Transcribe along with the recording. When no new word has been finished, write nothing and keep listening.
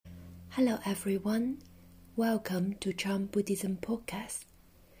Hello everyone, welcome to Chan Buddhism Podcast.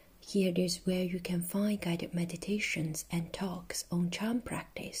 Here is where you can find guided meditations and talks on Chan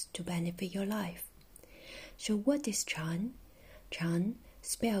practice to benefit your life. So what is Chan? Chan,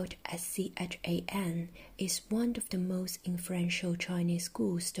 spelled as C-H-A-N, is one of the most influential Chinese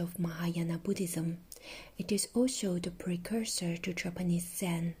schools of Mahayana Buddhism. It is also the precursor to Japanese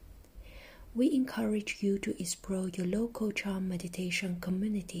Zen. We encourage you to explore your local Chan meditation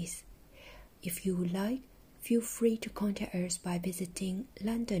communities. If you would like, feel free to contact us by visiting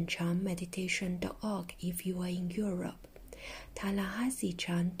londonchanmeditation.org if you are in Europe,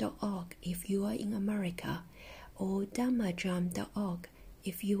 tallahasseechan.org if you are in America, or dhammajam.org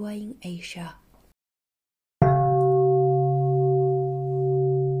if you are in Asia.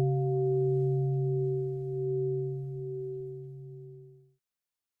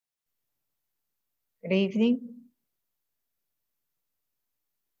 Good evening.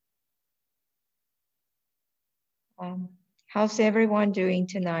 How's everyone doing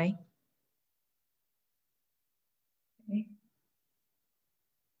tonight? Okay.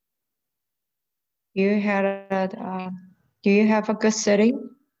 Do you have a good sitting?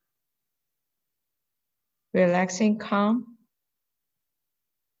 Relaxing, calm?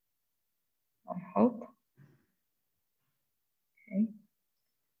 I hope. Okay.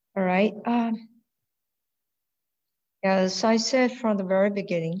 All right. As I said from the very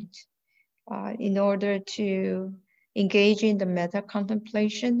beginning, in order to engage in the metta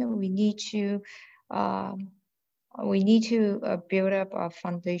contemplation, we need to build up a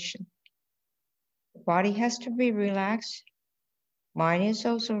foundation. The body has to be relaxed. Mind is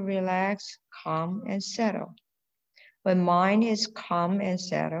also relaxed, calm, and settled. When mind is calm and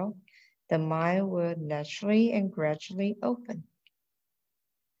settled, the mind will naturally and gradually open.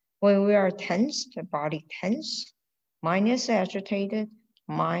 When we are tense, the body tense, mind is agitated,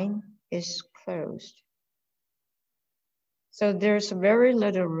 mind is closed. So there's very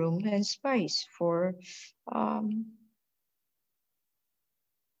little room and space for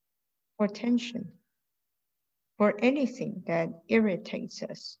tension, for anything that irritates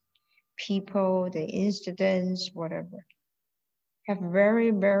us. People, the incidents, whatever, have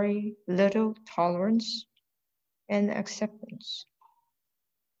very, very little tolerance and acceptance.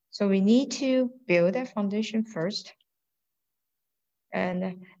 So we need to build that foundation first.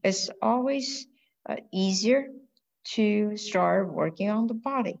 And it's always easier to start working on the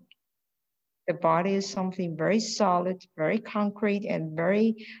body. The body is something very solid, very concrete, and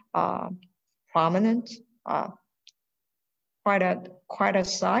very prominent. Quite a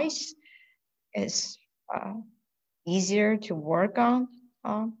size. It's easier to work on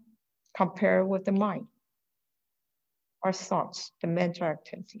compared with the mind, our thoughts, the mental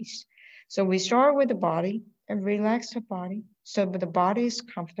activities. So we start with the body and relax the body so the body is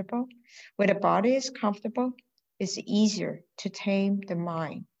comfortable. When the body is comfortable, it's easier to tame the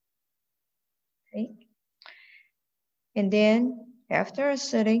mind. Okay? And then after a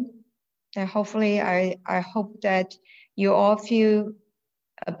sitting, and hopefully I hope that you all feel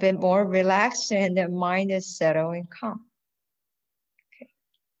a bit more relaxed and the mind is settled and calm. Okay.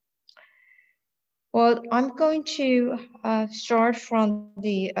 Well, I'm going to start from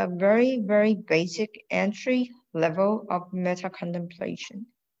the very, very basic entry level of metta contemplation.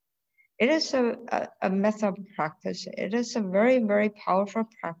 It is a method of practice. It is a very, very powerful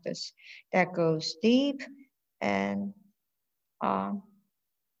practice that goes deep and, could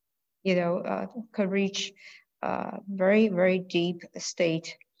reach very, very deep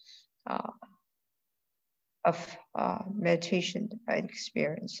state of meditation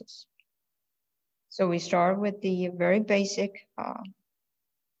experiences. So we start with the very basic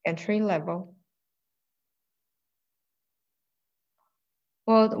entry level.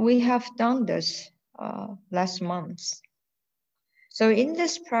 Well, we have done this last month. So in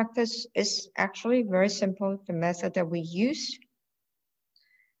this practice, it's actually very simple, the method that we use.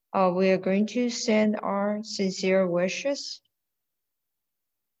 We are going to send our sincere wishes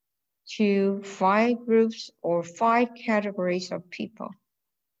to 5 groups or 5 categories of people,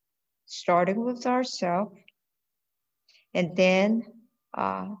 starting with ourselves, and then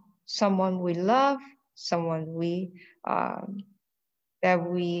someone we love, someone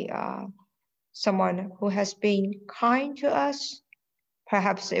someone who has been kind to us.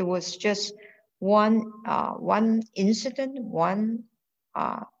 Perhaps it was just one incident, one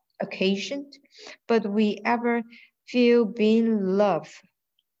occasion, but we ever feel being loved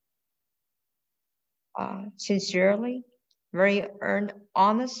sincerely, very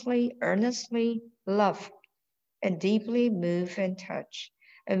honestly, earnestly loved, and deeply moved and touched.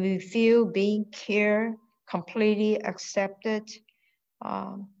 And we feel being cared, completely accepted,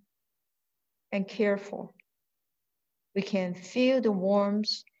 and cared for. We can feel the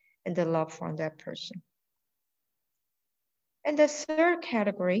warmth and the love from that person. And the third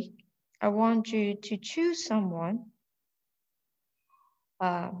category, I want you to choose someone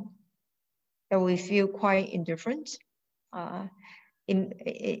that we feel quite indifferent,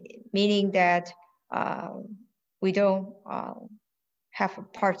 meaning that we don't have a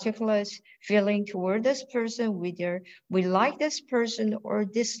particular feeling toward this person, whether we like this person or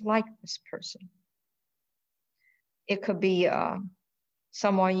dislike this person. It could be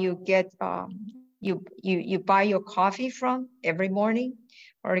someone you get, you buy your coffee from every morning,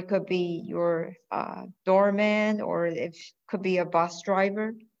 or it could be your doorman, or it could be a bus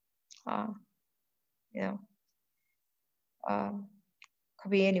driver. Could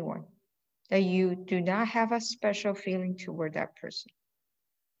be anyone that you do not have a special feeling toward that person.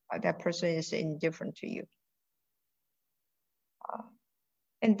 That person is indifferent to you.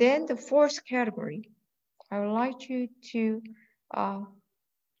 And then the fourth category, I would like you to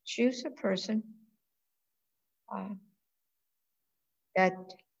choose a person that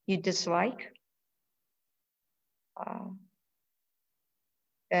you dislike,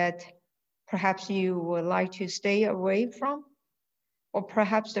 that perhaps you would like to stay away from, or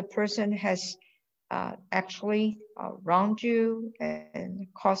perhaps the person has actually wronged you and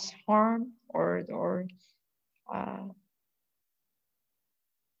caused harm, or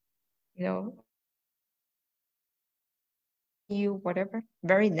you whatever,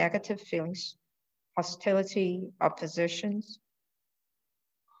 very negative feelings, hostility, oppositions.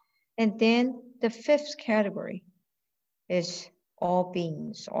 And then the fifth category is all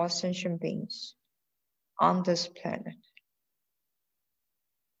beings, all sentient beings on this planet.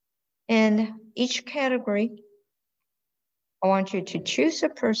 And each category, I want you to choose a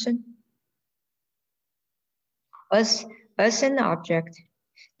person as an object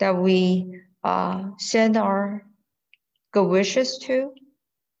that we send our good wishes to,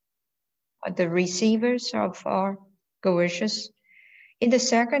 the receivers of our good wishes. In the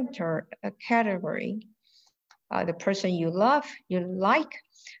second category, the person you love, you like,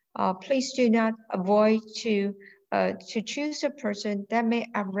 please do not avoid to choose a person that may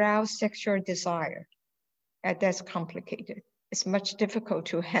arouse sexual desire. That's complicated. It's much difficult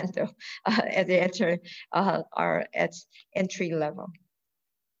to handle at the entry level.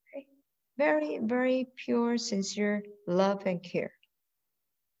 Okay. Very, very pure, sincere love and care.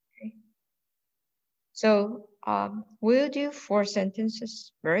 Okay. So we'll do 4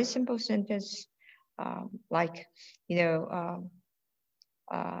 sentences, very simple sentence, like,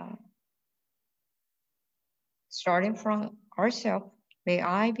 starting from ourselves. May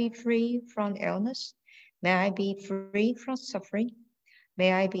I be free from illness. May I be free from suffering.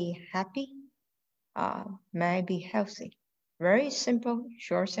 May I be happy. May I be healthy. Very simple,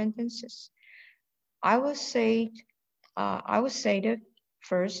 short sentences. I will say it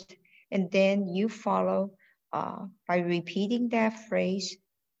first, and then you follow by repeating that phrase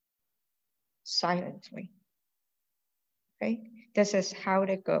silently. Okay, this is how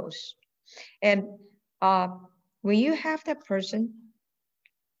it goes. And when you have that person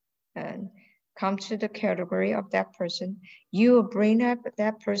and come to the category of that person, you will bring up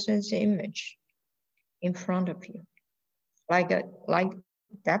that person's image in front of you, like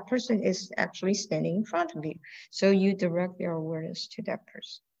that person is actually standing in front of you. So you direct your awareness to that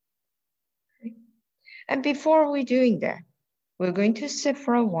person. Okay? And before we're doing that, we're going to sit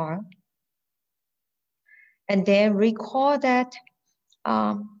for a while and then recall that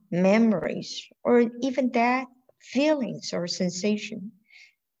memories or even that feelings or sensation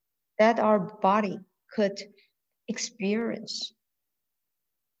that our body could experience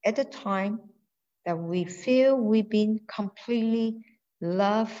at the time that we feel we've been completely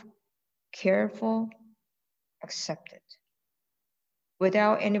loved, cared for, accepted,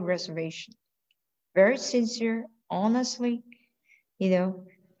 without any reservation. Very sincere, honestly,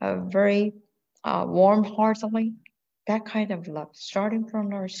 very warm-heartedly, that kind of love, starting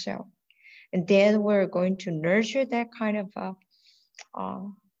from ourselves. And then we're going to nurture that kind of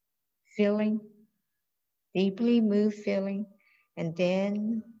feeling, deeply moved feeling, and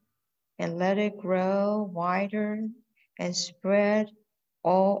let it grow wider and spread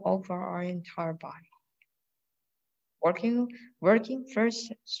all over our entire body. Working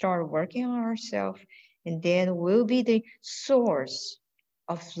first, start working on ourselves, and then we'll be the source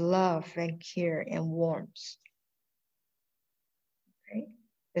of love and care and warmth. Okay,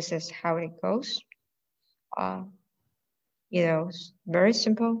 this is how it goes. Very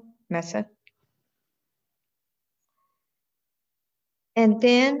simple method. And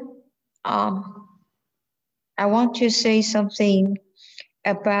then I want to say something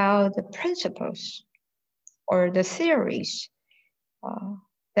about the principles or the theories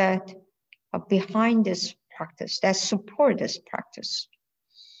that are behind this practice, that support this practice.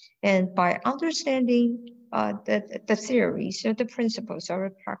 And by understanding the theories or the principles of our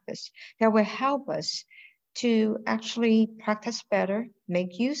practice, that will help us to actually practice better,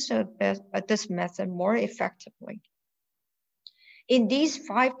 make use of this method more effectively. In these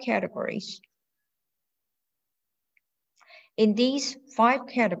 5 categories,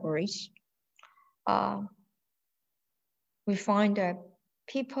 we find that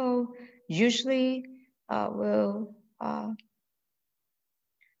people usually will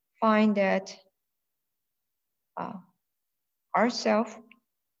find that ourselves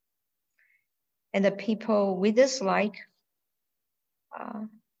and the people we dislike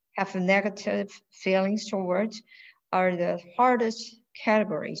have negative feelings towards are the hardest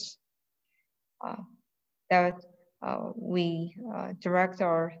categories that we direct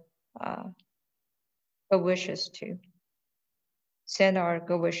our good wishes to, send our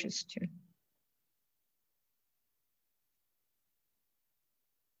good wishes to.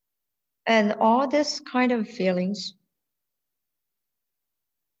 And all this kind of feelings,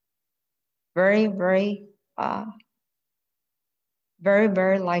 very, very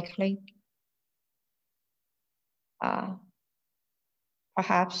likely,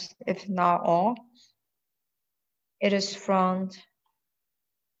 perhaps if not all, it is from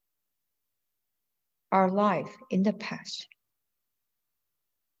our life in the past.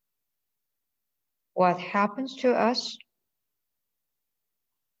 What happens to us,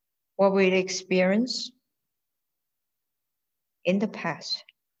 what we experience in the past.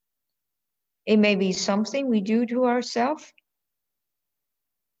 It may be something we do to ourselves.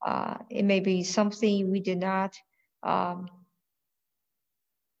 It may be something we did not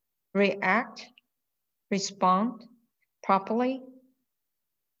respond properly.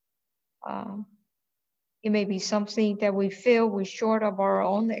 It may be something that we feel we're short of our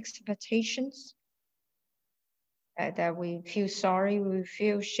own expectations, that we feel sorry, we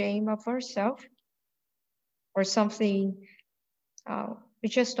feel shame of ourselves, or something we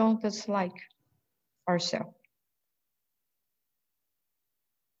just don't dislike ourselves.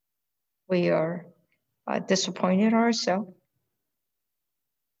 We are disappointed ourselves.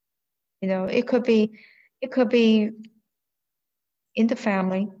 You know, it could be in the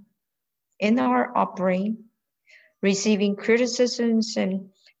family, in our upbringing, receiving criticisms and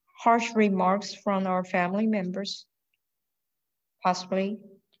harsh remarks from our family members, possibly,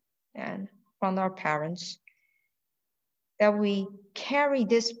 and from our parents, that we carry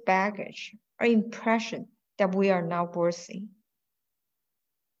this baggage or impression that we are not worthy,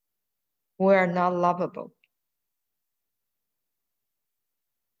 we are not lovable.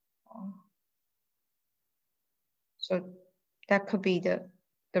 So that could be the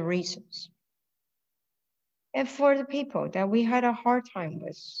reasons. And for the people that we had a hard time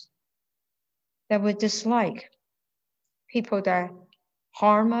with, that we dislike, people that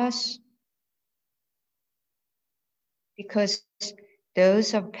harm us, because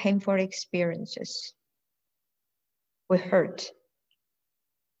those are painful experiences. We hurt.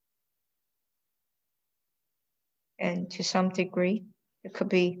 And to some degree, it could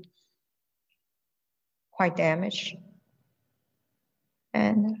be quite damaged.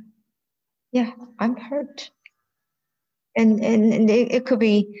 And yeah, I'm hurt. And it could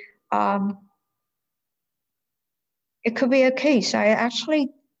be a case I actually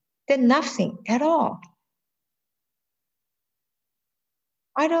did nothing at all.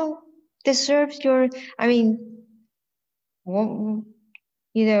 I don't deserve your, you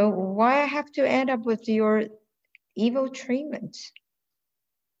know, why I have to end up with your evil treatment?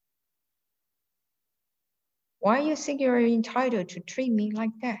 Why you think you're entitled to treat me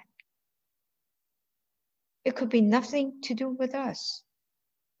like that? It could be nothing to do with us,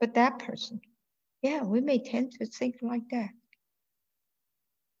 but that person. Yeah, we may tend to think like that.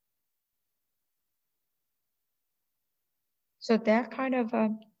 So that kind of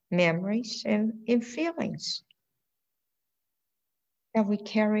memories and feelings that we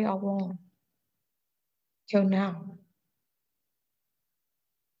carry along till now.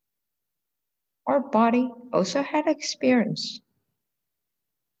 Our body also had experience.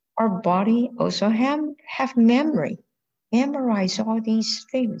 Our body also have memory, memorize all these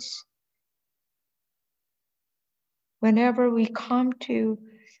things. Whenever we come to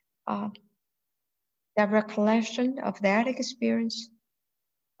that recollection of that experience,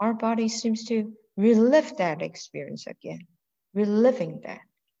 our body seems to relive that experience again, reliving that.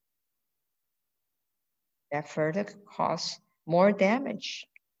 That further cause more damage,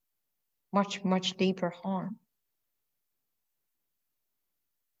 much, much deeper harm.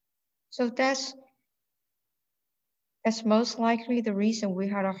 So that's most likely the reason we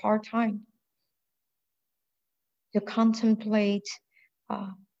had a hard time to contemplate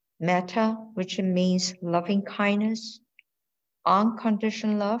metta, which means loving kindness,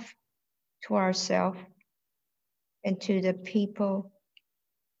 unconditional love to ourselves and to the people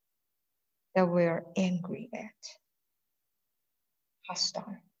that we are angry at,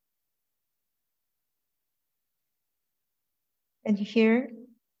 hostile. And here,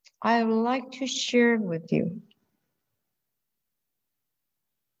 I would like to share with you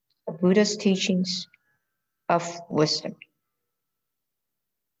the Buddha's teachings of wisdom.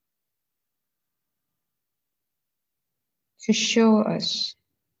 To show us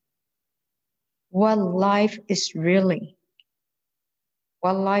what life is really,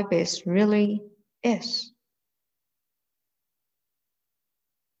 is.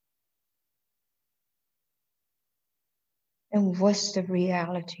 And what's the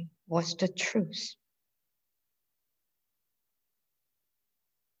reality? What's the truth?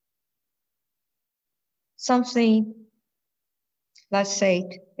 Something, let's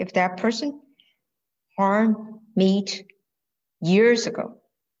say, if that person harmed me years ago,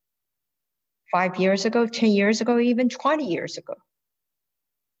 5 years ago, 10 years ago, even 20 years ago,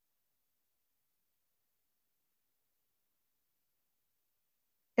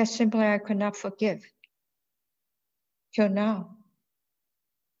 that simply I could not forgive till now.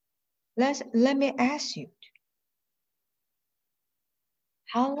 Let me ask you,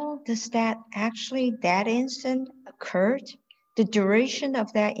 how long does that incident occurred? The duration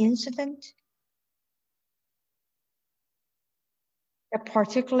of that incident? The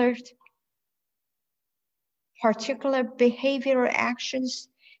particular behavioral actions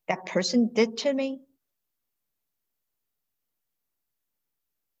that person did to me?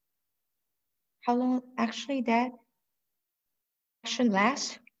 How long actually that action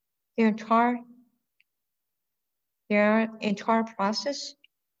lasts? Their entire process?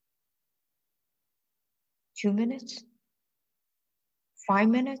 2 minutes? 5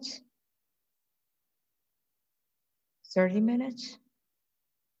 minutes? 30 minutes?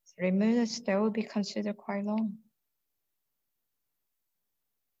 3 minutes, that would be considered quite long.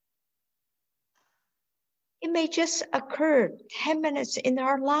 It may just occur 10 minutes in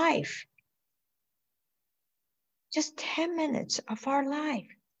our life. Just 10 minutes of our life.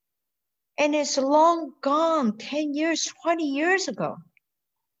 And it's long gone, 10 years, 20 years ago.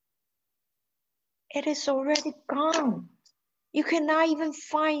 It is already gone. You cannot even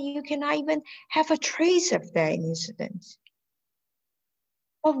have a trace of that incident.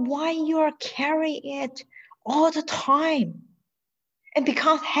 But why you are carrying it all the time and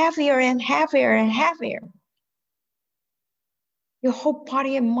become heavier and heavier and heavier? Your whole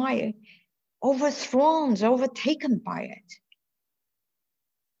body and mind overtaken by it.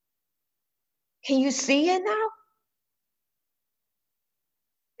 Can you see it now?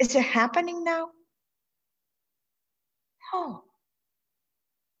 Is it happening now? No.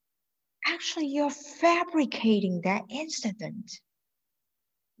 Actually, you're fabricating that incident,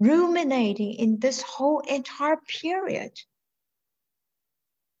 ruminating in this whole entire period.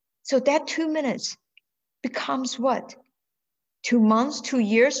 So that 2 minutes becomes what? 2 months, 2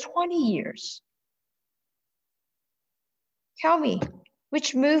 years, 20 years. Tell me,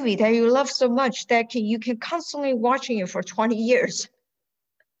 which movie that you love so much that you can constantly watching it for 20 years?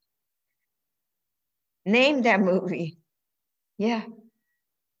 Name that movie. Yeah.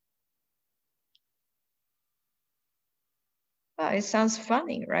 Well, it sounds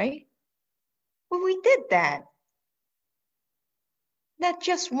funny, right? Well, we did that. Not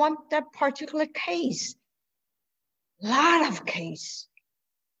just that particular case. Lot of case.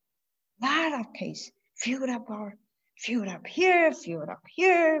 Filled up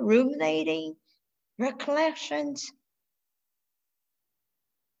here, ruminating, recollections.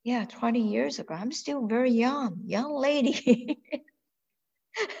 Yeah, 20 years ago, I'm still very young lady.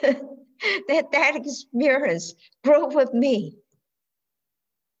 that experience grew with me.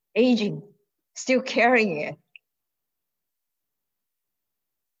 Aging, still carrying it.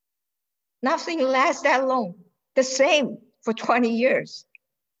 Nothing lasts that long. The same for 20 years.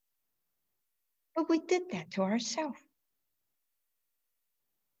 But we did that to ourselves.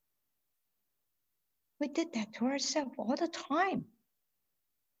 We did that to ourselves all the time.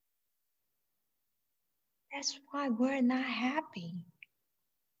 That's why we're not happy.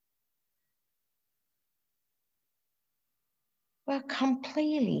 We're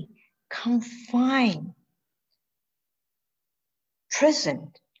completely confined,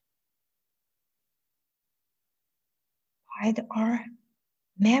 prisoned by our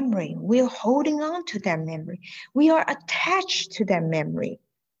memory. We're holding on to that memory. We are attached to that memory.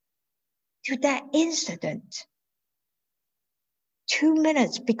 to that incident. 2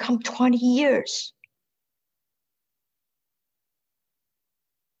 minutes become 20 years.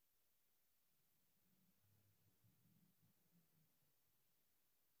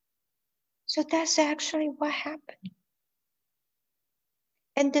 So that's actually what happened.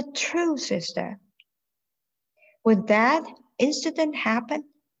 And the truth is that when that incident happened,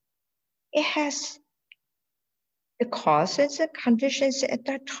 it has the causes and conditions at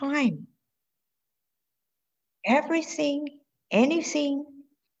that time. Everything, anything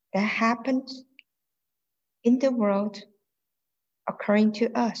that happens in the world occurring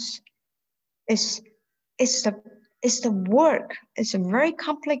to us is the work. It's a very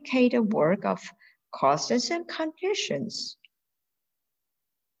complicated work of causes and conditions.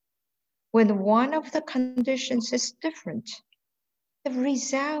 When one of the conditions is different, the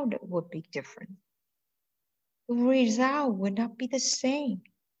result would be different. The result would not be the same.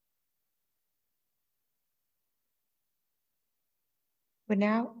 Would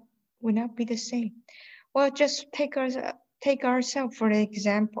not be the same. Well, just take ourselves for an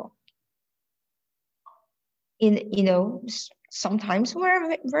example. Sometimes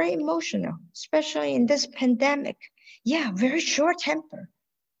we're very emotional, especially in this pandemic. Yeah, very short temper.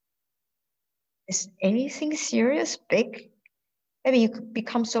 Is anything serious, big? Maybe you could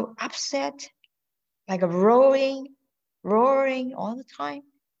become so upset, like a roaring all the time,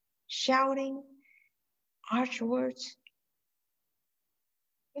 shouting harsh words.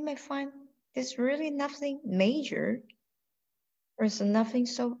 You may find there's really nothing major, or is nothing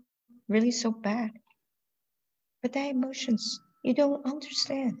really so bad. But that emotions, you don't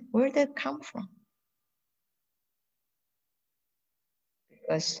understand where they come from.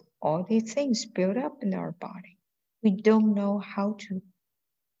 Because all these things build up in our body. We don't know how to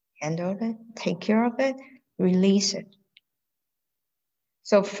handle it, take care of it, release it.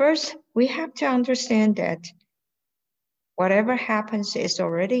 So first, we have to understand that whatever happens is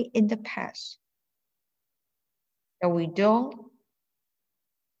already in the past. And we don't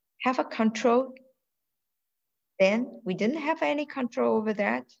have a control. Then we didn't have any control over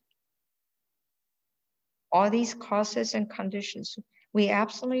that. All these causes and conditions, we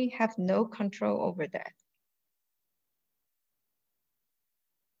absolutely have no control over that.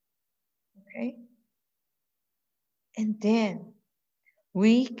 Okay? And then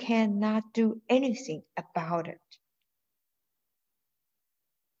we cannot do anything about it.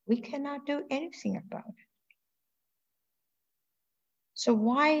 We cannot do anything about it. So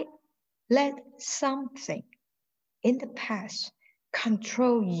why let something in the past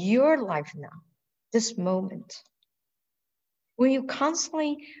control your life now, this moment? When you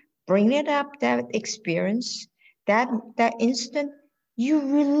constantly bring it up, that experience, that incident, you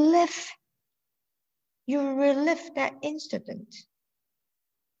relive that incident.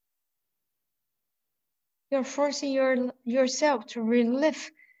 You're forcing yourself to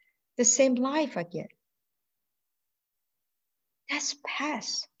relive the same life again. That's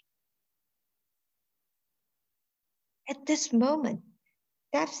past. At this moment,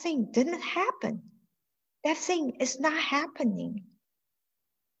 that thing didn't happen. That thing is not happening.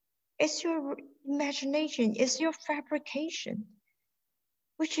 It's your imagination, it's your fabrication,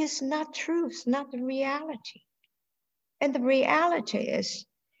 which is not truth, not the reality. And the reality is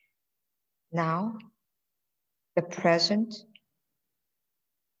now, the present,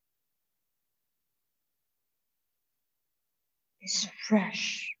 is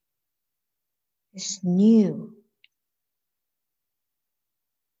fresh, is new,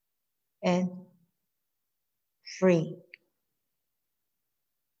 and free.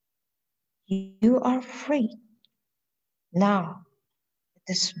 You are free now, at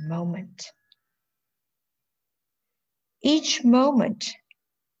this moment. Each moment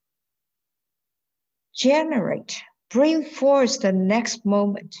bring forth the next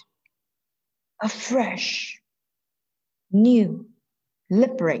moment, afresh, new,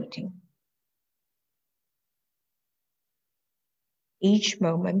 liberating. Each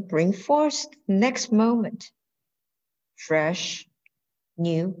moment bring forth the next moment, fresh,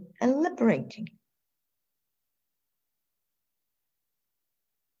 new, and liberating.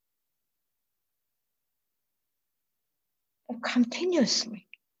 And continuously.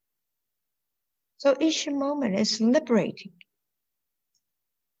 So each moment is liberating.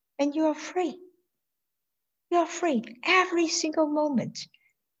 And you are free. You are free every single moment.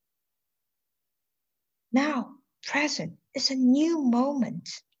 Now, present is a new moment.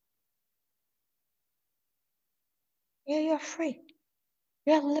 Yeah, you're free.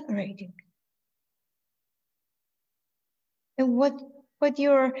 You're liberating. And what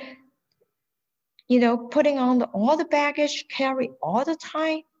you're, putting on all the baggage, carry all the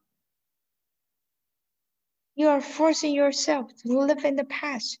time, You are forcing yourself to live in the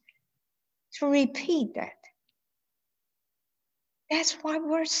past, to repeat that. That's why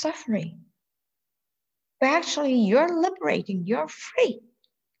we're suffering. But actually, you're liberating, you're free.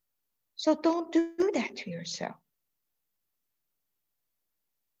 So don't do that to yourself.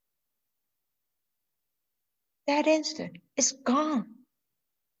 That instant is gone.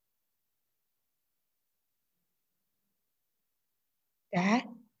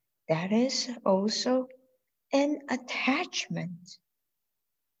 That is also an attachment.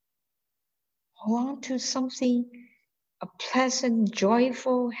 Hold on to something, a pleasant,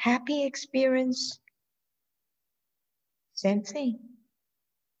 joyful, happy experience. Same thing.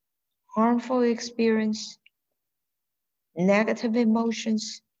 Harmful experience, negative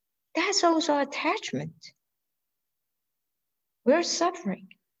emotions, that's also attachment. We're suffering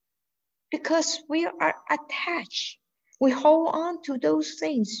because we are attached. We hold on to those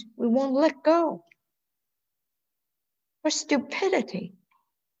things. We won't let go. For stupidity.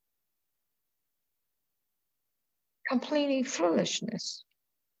 Completely foolishness.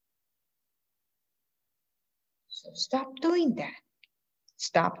 So stop doing that.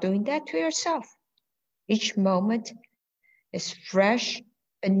 Stop doing that to yourself. Each moment is fresh,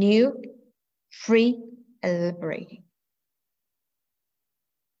 anew, free, and liberating.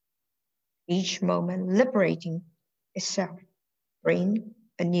 Each moment liberating itself. Bring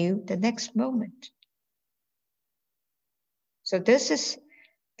anew the next moment. So this is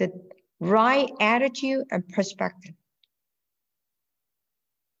the right attitude and perspective.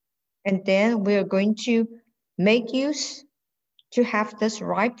 And then we're going to make use to have this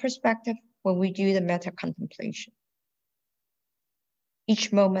right perspective when we do the metta contemplation.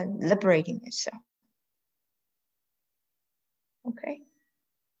 Each moment liberating itself. Okay.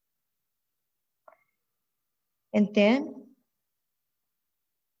 And then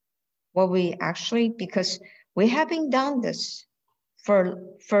what we actually, because we have been done this for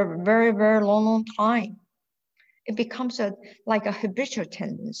a very, very long time, it becomes like a habitual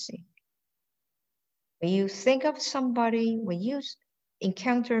tendency. When you think of somebody, when you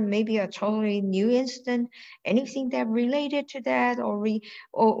encounter maybe a totally new incident, anything that related to that,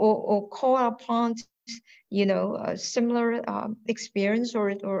 or call upon, a similar experience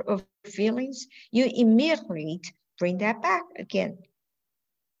or feelings, you immediately bring that back again.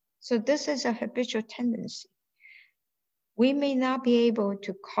 So this is a habitual tendency. We may not be able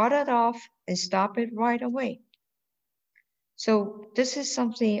to cut it off and stop it right away. So this is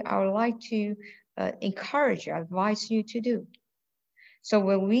something I would like to encourage, advise you to do. So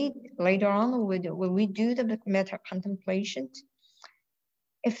when we later on, when we do the metta contemplation,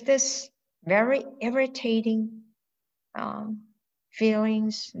 if this very irritating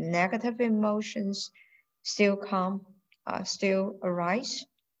feelings, negative emotions still come, still arise,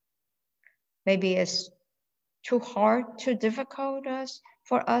 maybe it's too hard, too difficult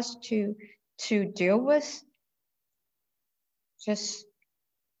for us to deal with, just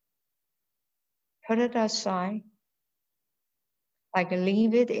put it aside, like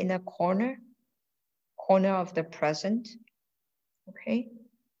leave it in a corner of the present, okay?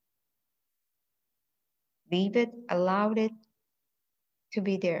 Leave it, allow it to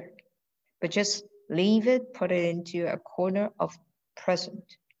be there, but just leave it, put it into a corner of present.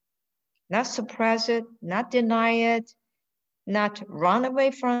 Not suppress it, not deny it, not run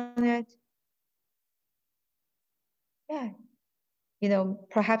away from it. Yeah,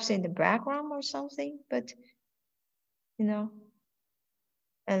 perhaps in the background or something, but,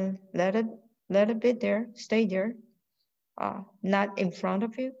 and let it be there, stay there, not in front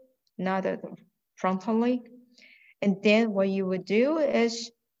of you, not frontally. And then what you would do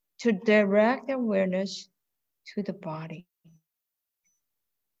is to direct awareness to the body.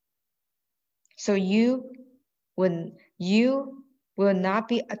 So you will not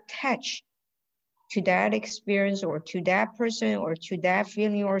be attached to that experience or to that person or to that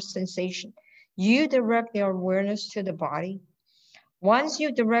feeling or sensation. You direct your awareness to the body. Once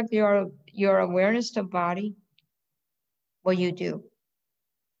you direct your awareness to the body, what you do?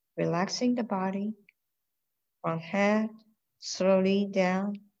 Relaxing the body from head slowly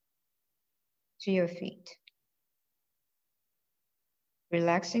down to your feet.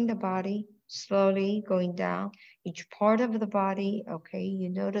 Relaxing the body, slowly going down each part of the body. Okay, you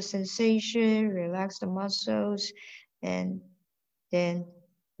know the sensation, relax the muscles, and then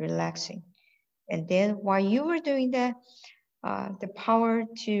relaxing. And then while you were doing that, the power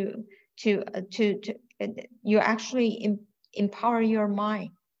you actually empower your mind.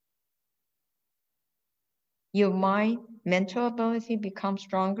 Your mind mental ability becomes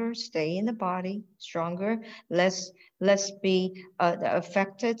stronger, stay in the body, stronger, less be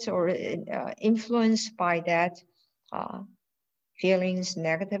affected or influenced by that feelings,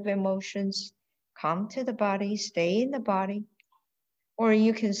 negative emotions. Come to the body, stay in the body. Or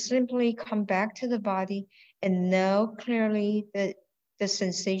you can simply come back to the body and know clearly the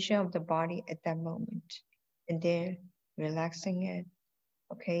sensation of the body at that moment. And then relaxing it,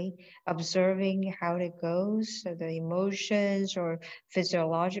 okay? Observing how it goes, so the emotions or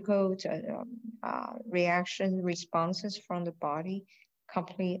physiological reaction responses from the body,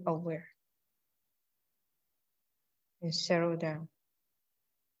 completely aware. And settle down.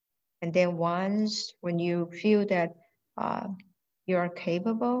 And then once, when you feel that you are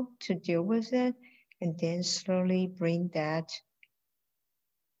capable to deal with it, and then slowly bring that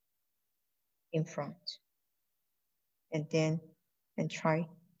in front. And try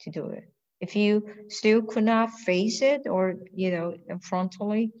to do it. If you still could not face it or,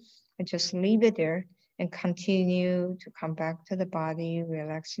 frontally, just leave it there and continue to come back to the body,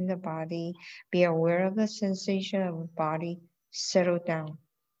 relaxing the body, be aware of the sensation of the body, settle down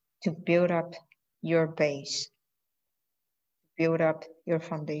to build up your base, build up your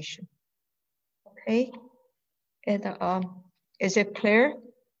foundation. Okay? And is it clear?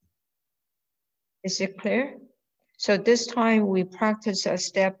 Is it clear? So this time we practice a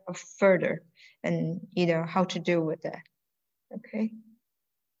step further and how to deal with that. Okay.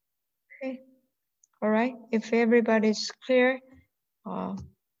 Okay. All right. If everybody's clear,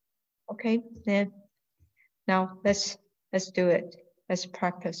 okay, then now let's do it. Let's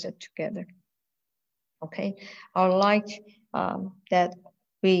practice it together. Okay. I would like that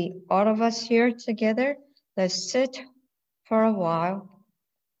all of us here together, let's sit for a while.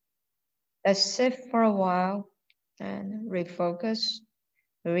 Let's sit for a while and refocus,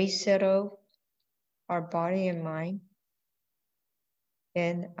 resettle our body and mind.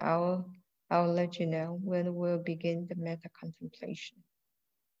 And I'll let you know when we'll begin the metta contemplation.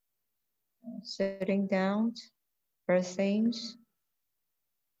 Sitting down, first things,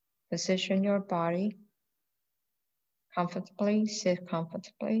 position your body comfortably, sit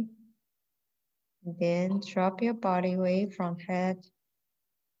comfortably. Then drop your body weight from head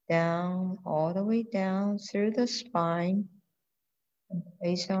down, all the way down through the spine and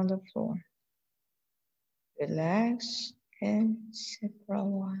place on the floor. Relax and sit for a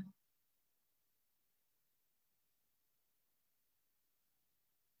while.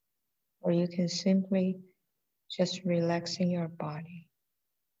 Or you can simply just relaxing your body.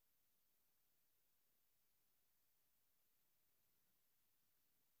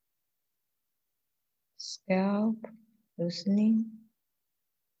 Scalp loosening.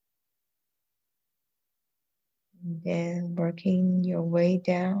 And then working your way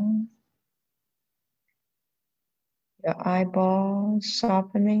down. Your eyeballs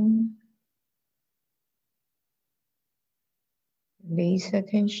softening. Release the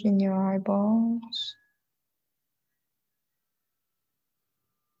tension in your eyeballs.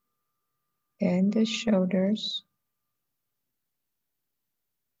 And the shoulders.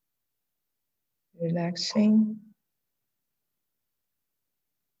 Relaxing.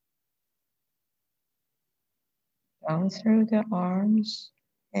 Down through the arms,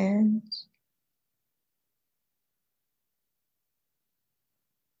 hands.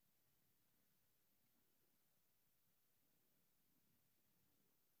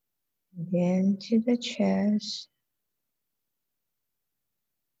 Then to the chest.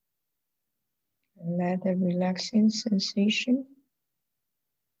 And let the relaxing sensation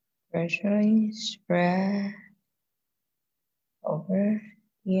gradually spread over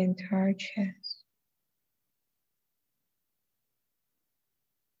the entire chest.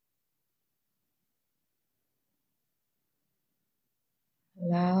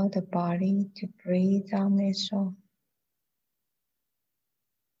 Allow the body to breathe on its own.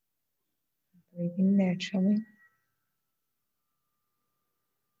 Breathing naturally.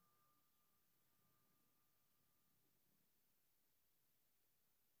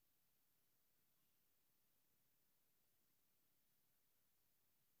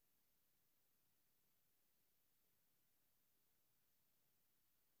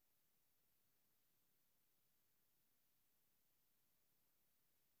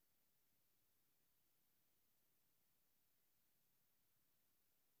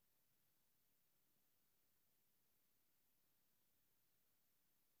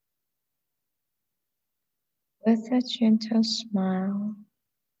 With a gentle smile,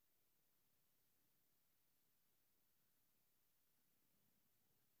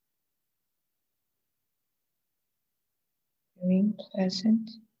 feeling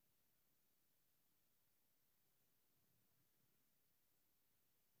pleasant,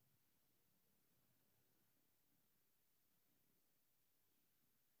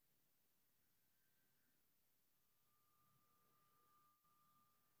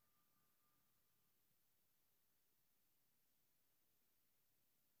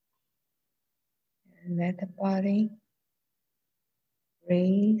 Let the body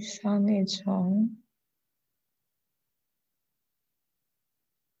breathe on its own.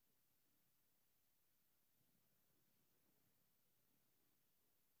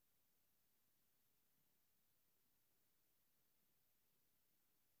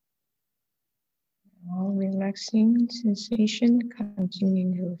 All relaxing sensation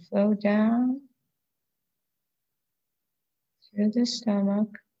continue to flow down through the stomach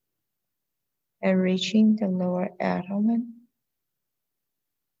and reaching the lower abdomen.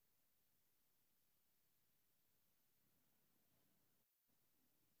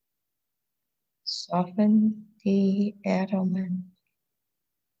 Soften the abdomen.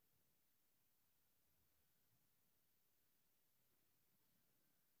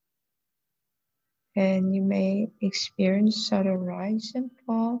 And you may experience subtle rise and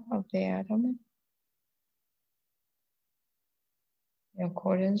fall of the abdomen in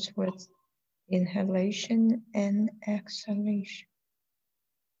accordance with inhalation and exhalation.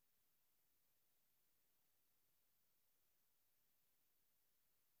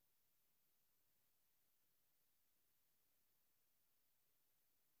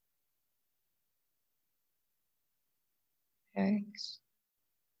 Legs,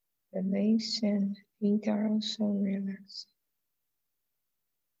 the legs and feet are also relaxed.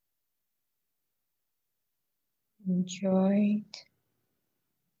 Enjoy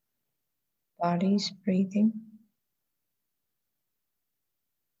body's breathing,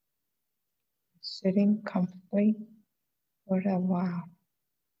 sitting comfortably for a while.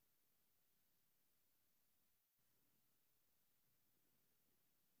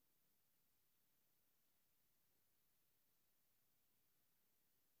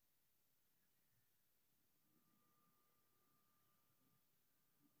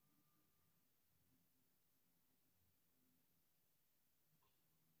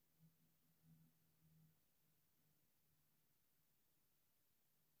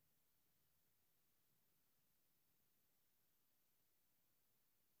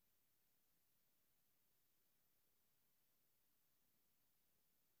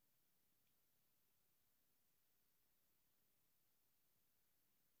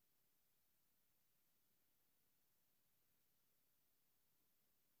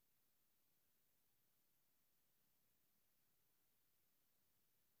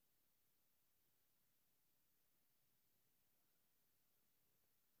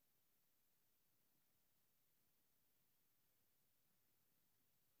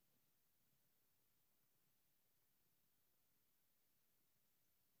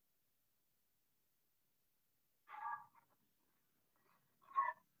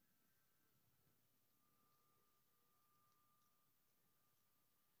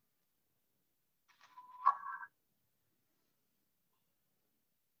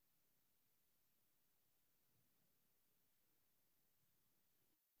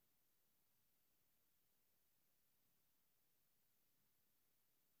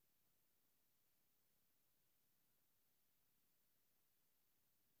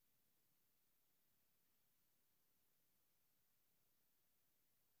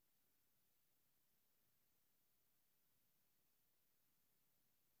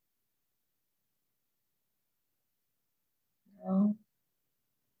 Now,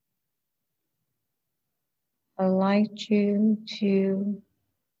 I'd like you to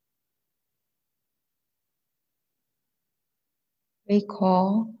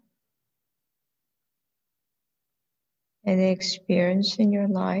recall an experience in your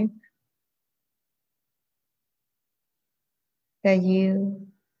life that you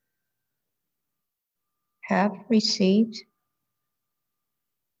have received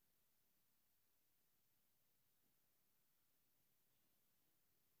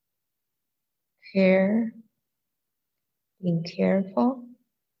care, being careful,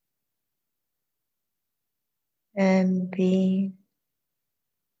 and being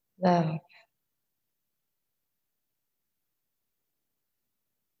loved.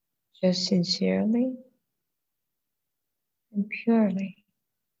 Just sincerely and purely.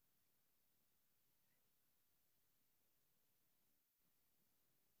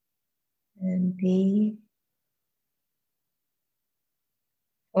 And be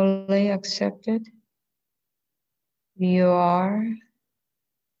fully accepted who you are,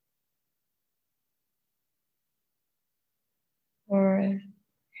 or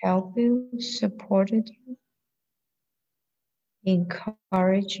help you, supported you,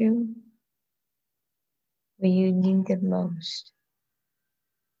 encourage you when you need it most.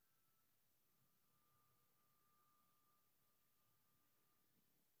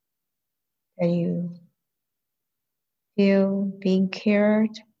 That you feel being cared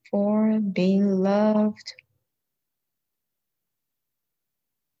for being loved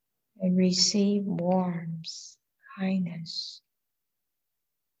and receive warmth, kindness.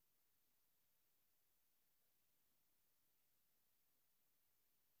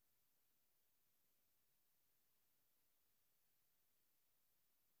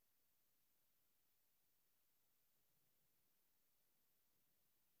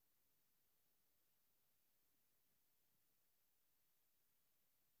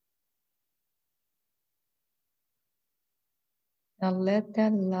 Now let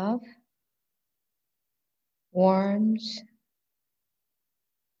that love, warmth,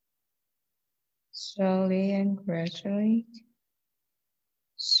 slowly and gradually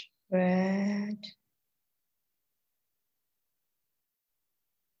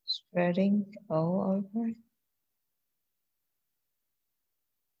spreading all over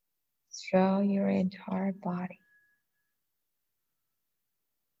through your entire body.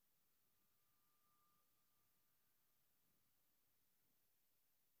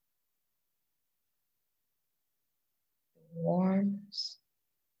 The warmth,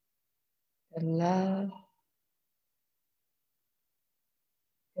 the love,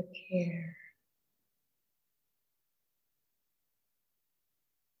 the care.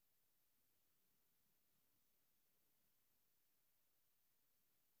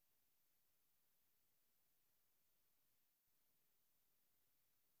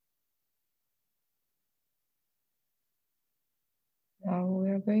 Now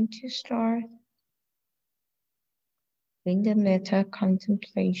we're going to start in the metta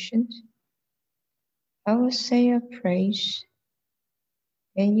contemplation. I will say a phrase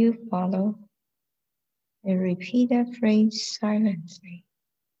and you follow and repeat that phrase silently.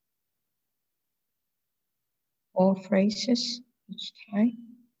 4 phrases each time.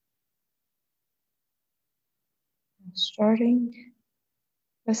 Starting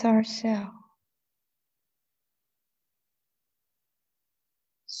with ourselves,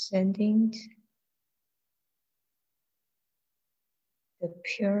 sending the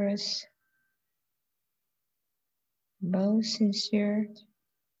purest, most sincere,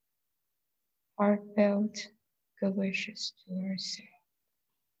 heartfelt good wishes to ourselves.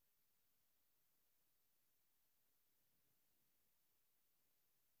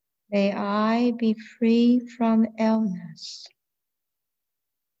 May I be free from illness.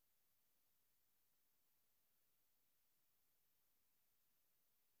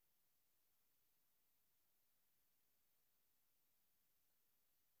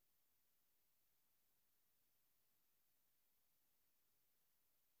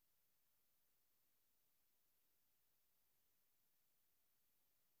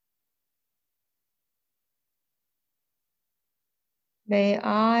 May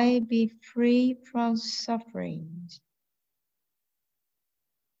I be free from suffering.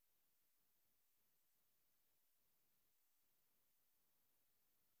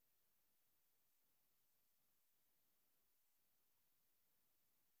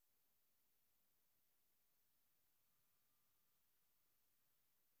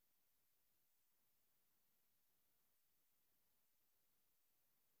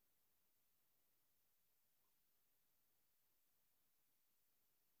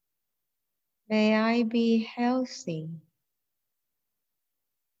 May I be healthy.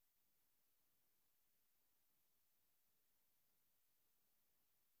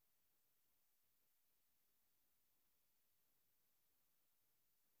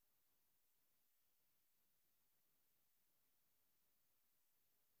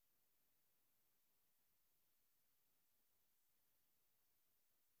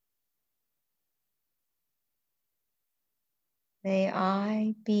 May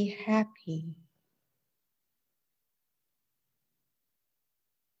I be happy.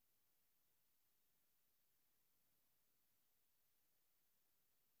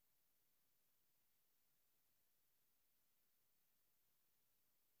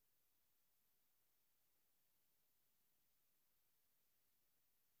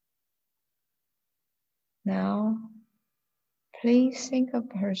 Now, please think of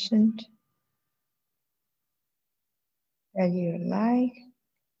a person that you like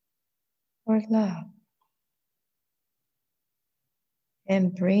or love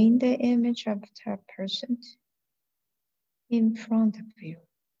and bring the image of that person in front of you.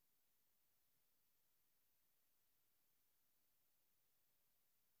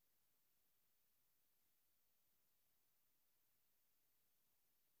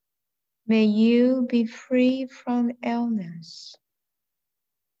 May you be free from illness.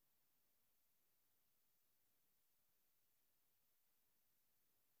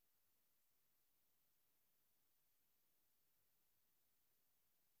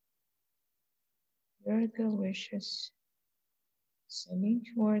 very good wishes sending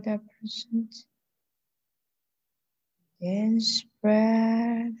toward that person. Then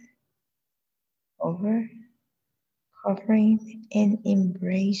spread over, covering and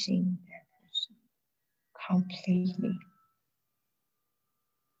embracing that person completely.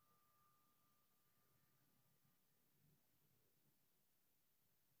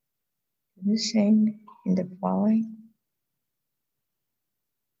 Do the same in the following.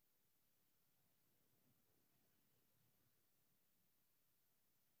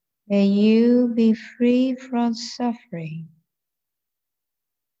 May you be free from suffering.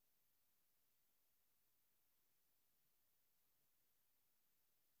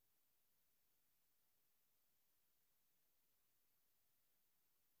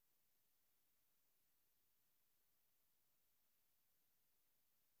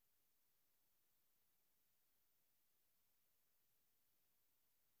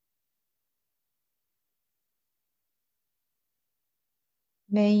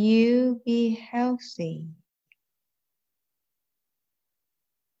 May you be healthy.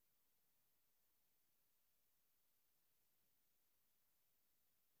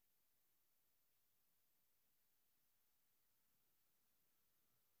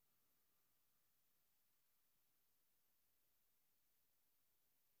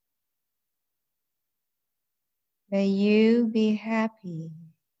 May you be happy.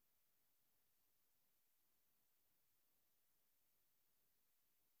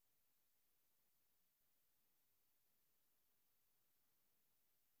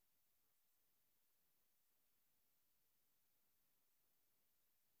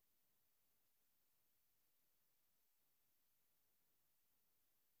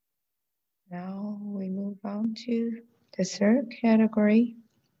 Now we move on to the third category.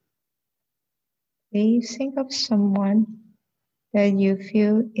 Please think of someone that you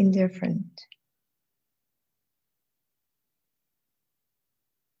feel indifferent.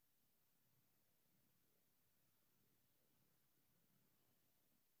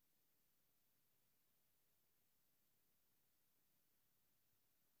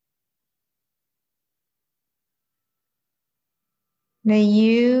 May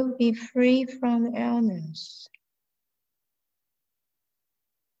you be free from illness.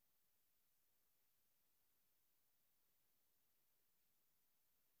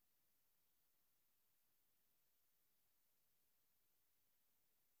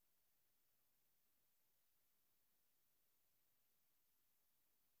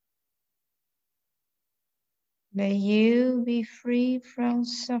 May you be free from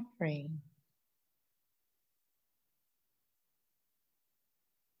suffering.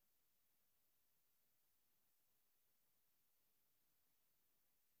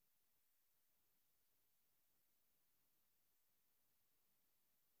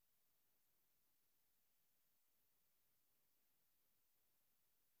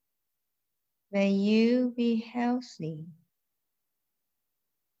 May you be healthy.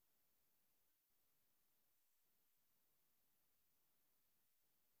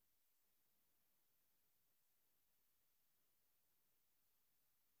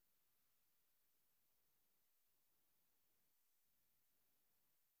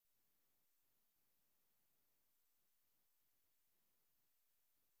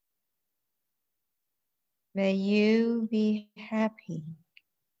 May you be happy.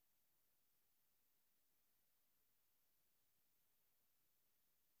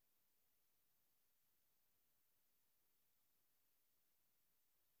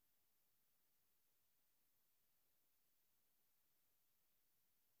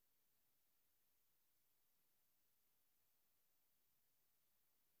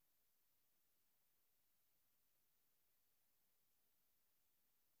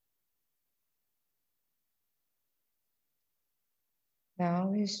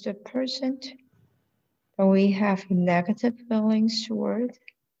 Now is the person that we have negative feelings toward.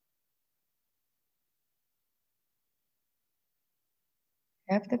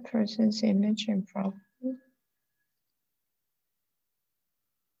 Have the person's image in front of you.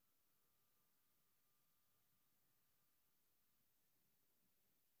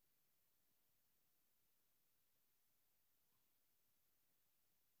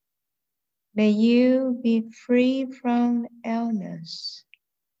 May you be free from illness.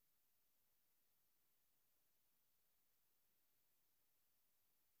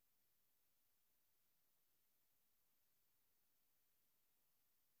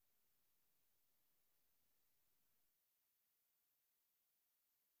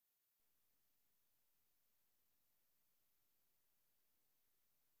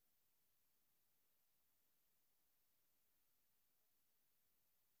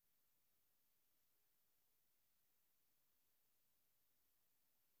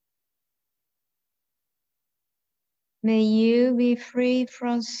 May you be free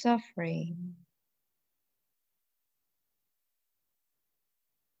from suffering.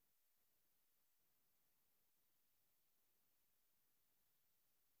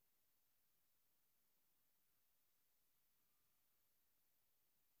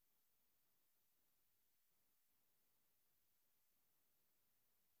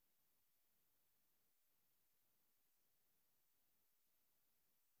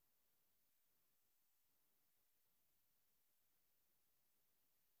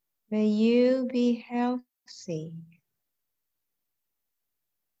 May you be healthy.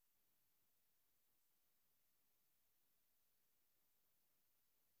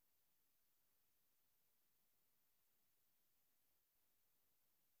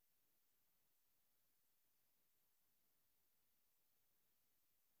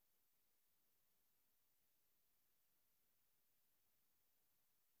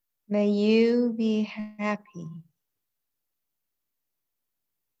 May you be happy.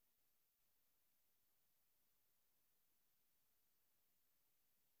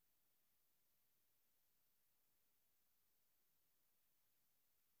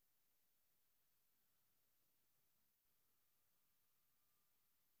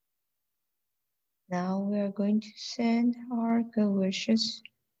 Now we are going to send our good wishes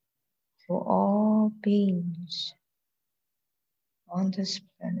to all beings on this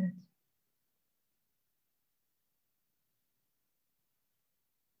planet.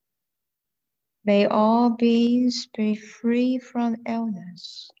 May all beings be free from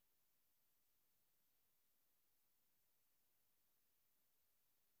illness.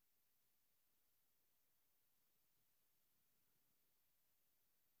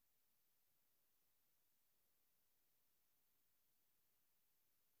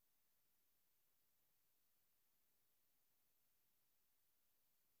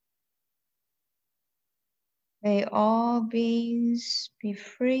 May all beings be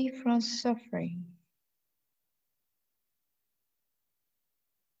free from suffering.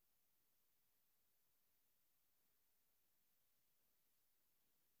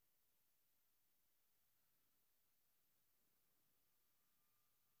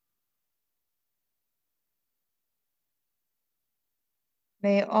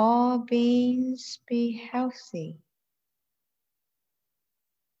 May all beings be healthy.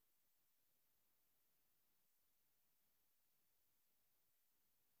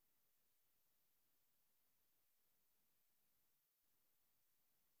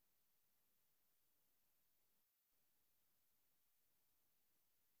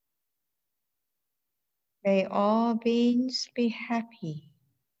 May all beings be happy.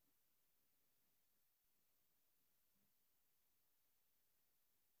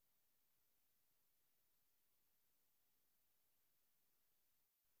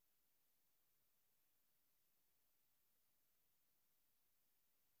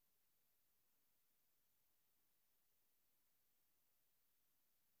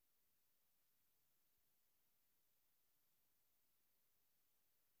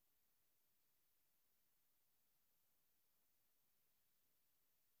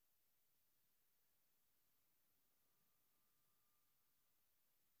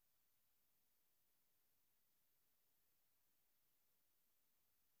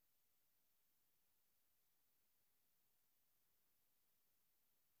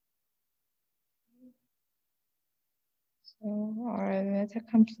 So our metta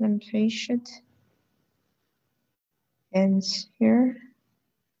contemplation ends here.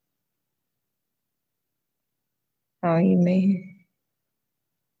 Now you may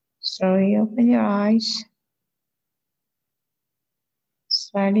slowly open your eyes,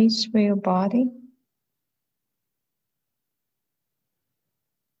 slightly sway your body,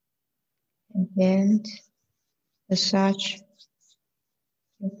 and then massage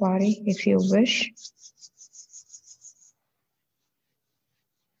your body if you wish.